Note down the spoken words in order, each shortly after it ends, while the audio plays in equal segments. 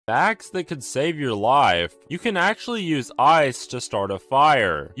Facts that could save your life. You can actually use ice to start a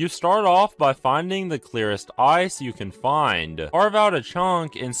fire. You start off by finding the clearest ice you can find. Carve out a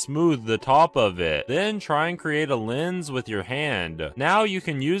chunk and smooth the top of it. Then try and create a lens with your hand. Now you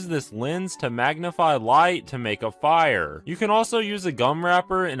can use this lens to magnify light to make a fire. You can also use a gum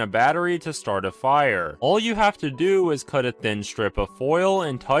wrapper and a battery to start a fire. All you have to do is cut a thin strip of foil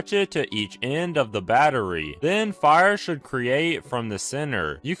and touch it to each end of the battery. Then fire should create from the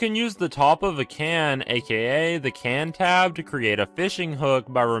center. You can use the top of a can, aka the can tab, to create a fishing hook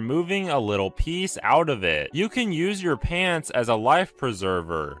by removing a little piece out of it. You can use your pants as a life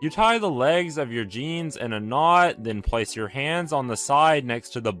preserver. You tie the legs of your jeans in a knot, then place your hands on the side next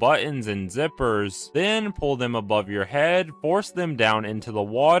to the buttons and zippers, then pull them above your head, force them down into the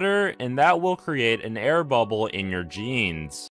water, and that will create an air bubble in your jeans.